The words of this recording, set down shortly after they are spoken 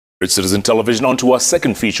Citizen Television, on to our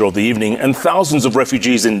second feature of the evening, and thousands of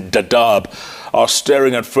refugees in Dadaab are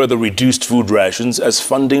staring at further reduced food rations as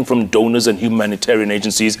funding from donors and humanitarian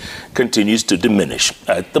agencies continues to diminish.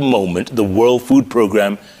 At the moment, the World Food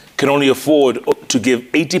Programme can only afford to give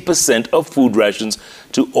 80% of food rations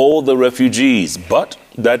to all the refugees, but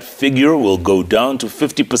that figure will go down to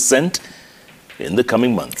 50% in the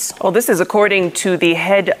coming months. Well, this is according to the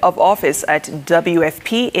head of office at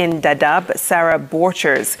WFP in Dadaab, Sarah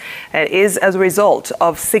Borchers. It is as a result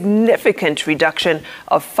of significant reduction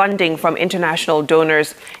of funding from international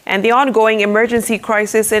donors and the ongoing emergency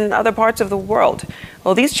crisis in other parts of the world.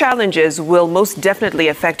 Well, these challenges will most definitely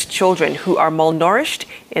affect children who are malnourished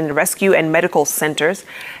in rescue and medical centers.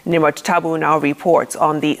 Nimrod Tabu now reports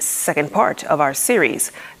on the second part of our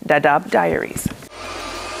series, Dadaab Diaries.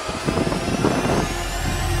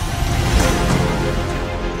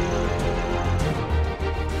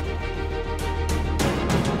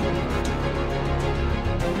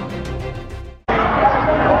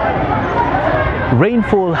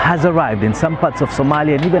 Rainfall has arrived in some parts of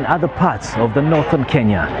Somalia and even other parts of the northern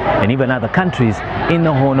Kenya and even other countries in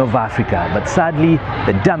the Horn of Africa. But sadly,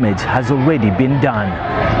 the damage has already been done.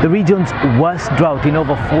 The region's worst drought in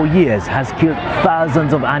over 4 years has killed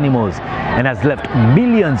thousands of animals and has left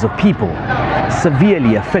millions of people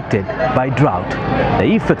severely affected by drought.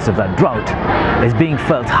 The effects of that drought is being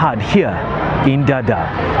felt hard here in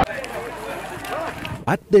Dadaab.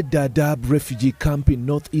 At the Dadaab refugee camp in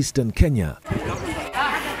northeastern Kenya,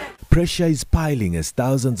 pressure is piling as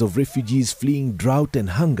thousands of refugees fleeing drought and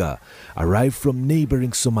hunger arrive from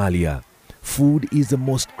neighboring Somalia. Food is the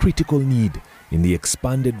most critical need in the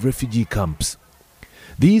expanded refugee camps.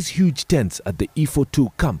 These huge tents at the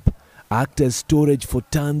E42 camp act as storage for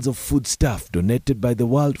tons of foodstuff donated by the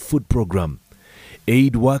World Food Programme.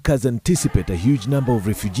 Aid workers anticipate a huge number of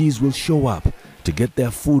refugees will show up to get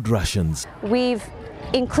their food rations. We've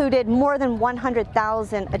included more than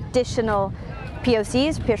 100,000 additional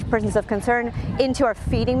POCs, persons of concern, into our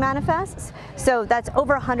feeding manifests. So that's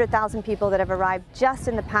over 100,000 people that have arrived just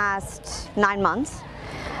in the past 9 months.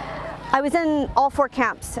 I was in all 4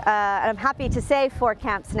 camps, and I'm happy to say 4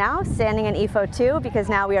 camps now, standing in E42, because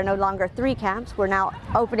now we are no longer 3 camps. We're now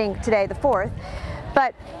opening today the 4th.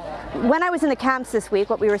 But when I was in the camps this week,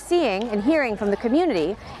 what we were seeing and hearing from the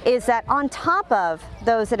community is that on top of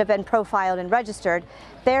those that have been profiled and registered,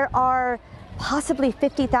 there are possibly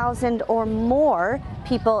 50,000 or more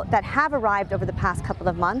people that have arrived over the past couple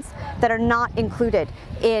of months that are not included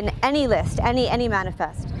in any list, any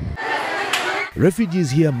manifest.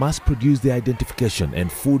 Refugees here must produce their identification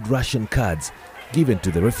and food ration cards given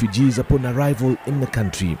to the refugees upon arrival in the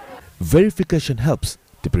country. Verification helps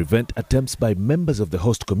to prevent attempts by members of the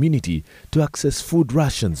host community to access food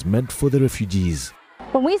rations meant for the refugees.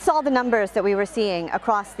 When we saw the numbers that we were seeing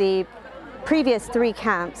across the previous 3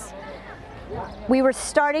 camps, we were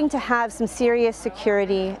starting to have some serious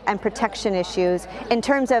security and protection issues in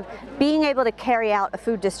terms of being able to carry out a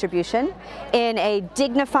food distribution in a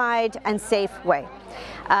dignified and safe way.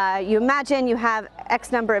 You imagine you have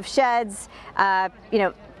X number of sheds,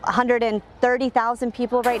 130,000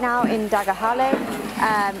 people right now in Dagahale.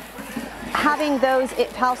 Having those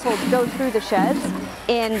households go through the sheds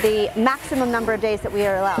in the maximum number of days that we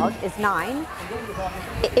are allowed is 9.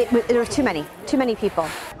 There was too many people.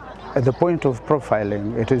 At the point of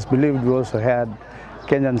profiling, it is believed we also had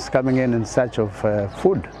Kenyans coming in search of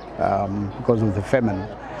food because of the famine.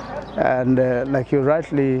 And like you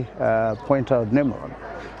rightly point out, Nimrod,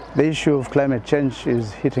 the issue of climate change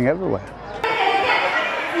is hitting everywhere.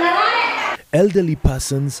 Elderly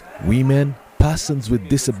persons, women, persons with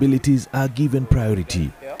disabilities are given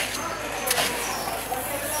priority.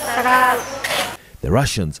 The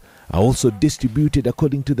rations are also distributed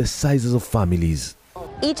according to the sizes of families.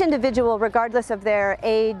 Each individual, regardless of their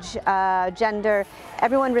age, gender,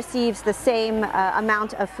 everyone receives the same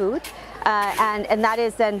amount of food, and that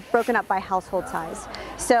is then broken up by household size.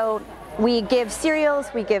 So we give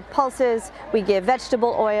cereals, we give pulses, we give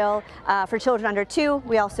vegetable oil. For children under 2,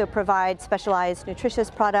 we also provide specialized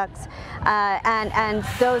nutritious products, and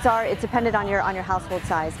those it's dependent on your household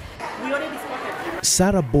size.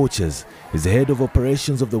 Sarah Borchers is the head of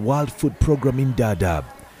operations of the World Food Programme in Dadaab.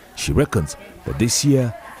 She reckons that this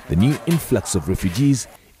year, the new influx of refugees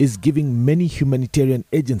is giving many humanitarian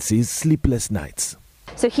agencies sleepless nights.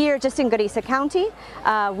 So here, just in Garissa County,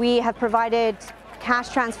 we have provided cash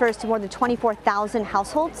transfers to more than 24,000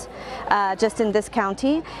 households just in this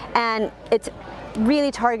county, and it's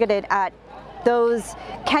really targeted at those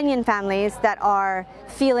Kenyan families that are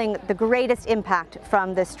feeling the greatest impact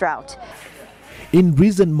from this drought. In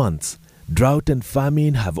recent months, Drought and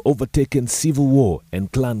famine have overtaken civil war and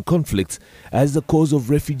clan conflicts as the cause of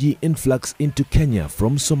refugee influx into Kenya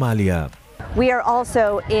from Somalia. We are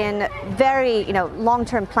also in very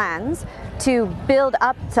long-term plans to build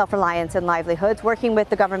up self-reliance and livelihoods, working with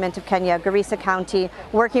the government of Kenya, Garissa County,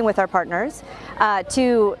 working with our partners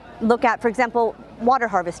to look at, for example, water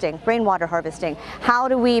harvesting, rainwater harvesting. How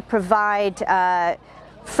do we provide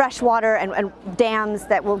fresh water and dams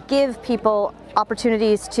that will give people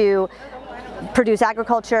opportunities to produce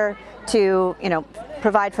agriculture, to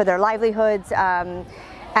provide for their livelihoods.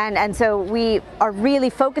 And so we are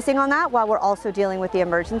really focusing on that while we're also dealing with the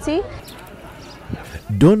emergency.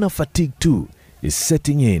 Donor fatigue too is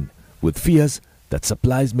setting in, with fears that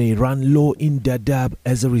supplies may run low in Dadaab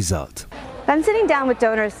as a result. I'm sitting down with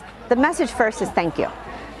donors. The message first is thank you,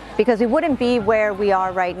 because we wouldn't be where we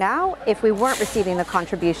are right now if we weren't receiving the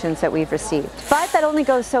contributions that we've received. But that only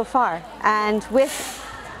goes so far, and with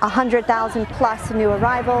 100,000 plus new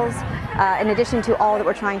arrivals, in addition to all that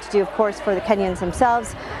we're trying to do, of course, for the Kenyans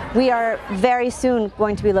themselves, we are very soon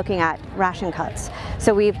going to be looking at ration cuts.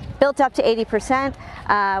 So we've built up to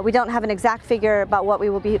 80%. We don't have an exact figure about what we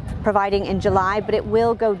will be providing in July, but it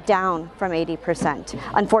will go down from 80%,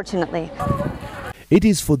 unfortunately. It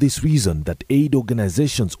is for this reason that aid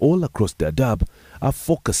organizations all across Dadaab are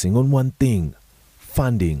focusing on one thing: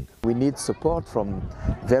 funding. We need support from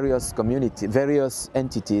various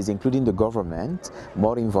entities, including the government,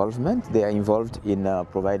 more involvement. They are involved in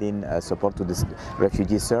providing support to the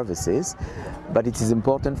refugee services. But it is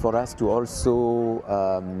important for us to also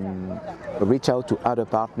reach out to other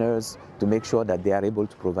partners to make sure that they are able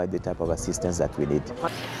to provide the type of assistance that we need.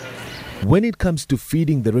 When it comes to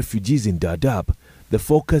feeding the refugees in Dadaab, the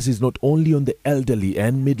focus is not only on the elderly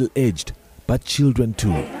and middle-aged, but children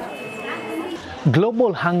too.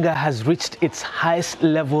 Global hunger has reached its highest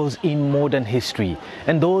levels in modern history,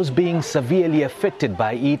 and those being severely affected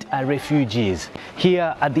by it are refugees.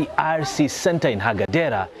 Here at the RC Center in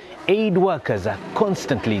Hagadera, aid workers are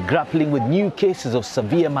constantly grappling with new cases of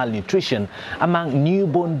severe malnutrition among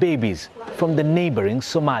newborn babies from the neighboring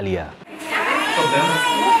Somalia.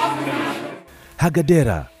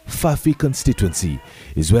 Hagadera, Fafi constituency,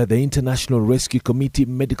 is where the International Rescue Committee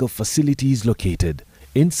medical facility is located.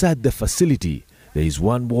 Inside the facility, there is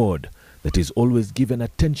one ward that is always given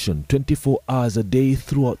attention 24 hours a day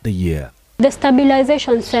throughout the year. The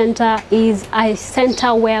Stabilization Center is a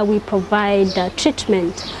center where we provide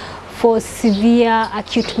treatment for severe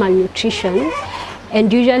acute malnutrition,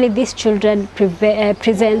 and usually these children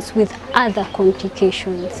present with other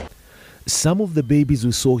complications. Some of the babies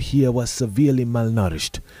we saw here were severely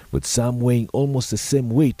malnourished, with some weighing almost the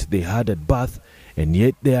same weight they had at birth, and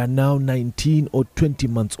yet they are now 19 or 20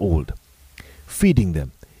 months old. Feeding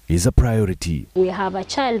them is a priority. We have a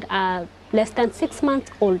child less than 6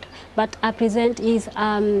 months old, but presents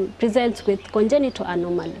with congenital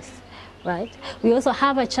anomalies, right? We also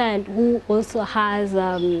have a child who also has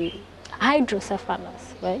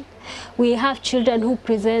hydrocephalus, right? We have children who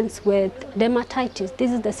present with dermatitis.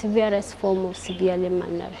 This is the severest form of severely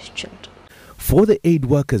malnourished children. For the aid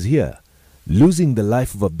workers here, losing the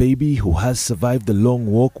life of a baby who has survived the long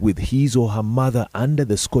walk with his or her mother under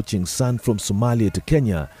the scorching sun from Somalia to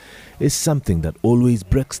Kenya is something that always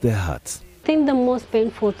breaks their hearts. I think the most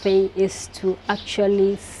painful thing is to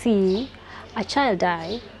actually see a child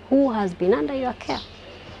die who has been under your care.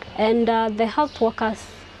 And the health workers,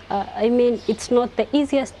 it's not the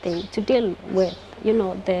easiest thing to deal with,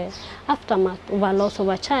 the aftermath of a loss of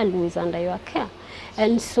a child who is under your care.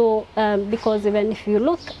 And so, because even if you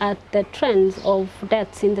look at the trends of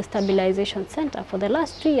deaths in the Stabilization Center, for the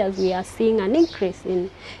last 2 years, we are seeing an increase in,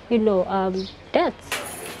 deaths.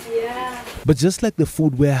 Yeah. But just like the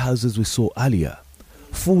food warehouses we saw earlier,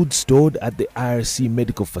 food stored at the IRC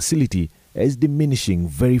medical facility is diminishing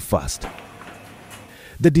very fast.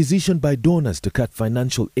 The decision by donors to cut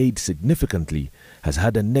financial aid significantly has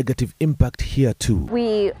had a negative impact here too.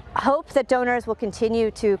 We hope that donors will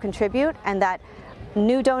continue to contribute and that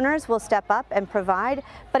new donors will step up and provide,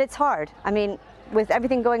 but it's hard. With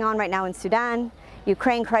everything going on right now in Sudan,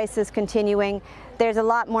 Ukraine crisis continuing, there's a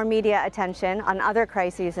lot more media attention on other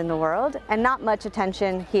crises in the world and not much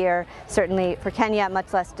attention here, certainly for Kenya,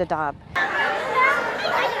 much less Dadaab.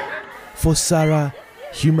 For Sarah,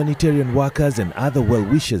 humanitarian workers and other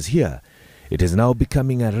well-wishers here, it is now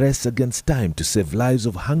becoming a race against time to save lives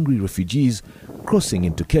of hungry refugees crossing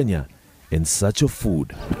into Kenya in search of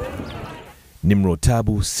food. Nimrod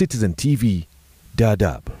Tabu, Citizen TV,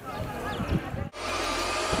 Dadaab.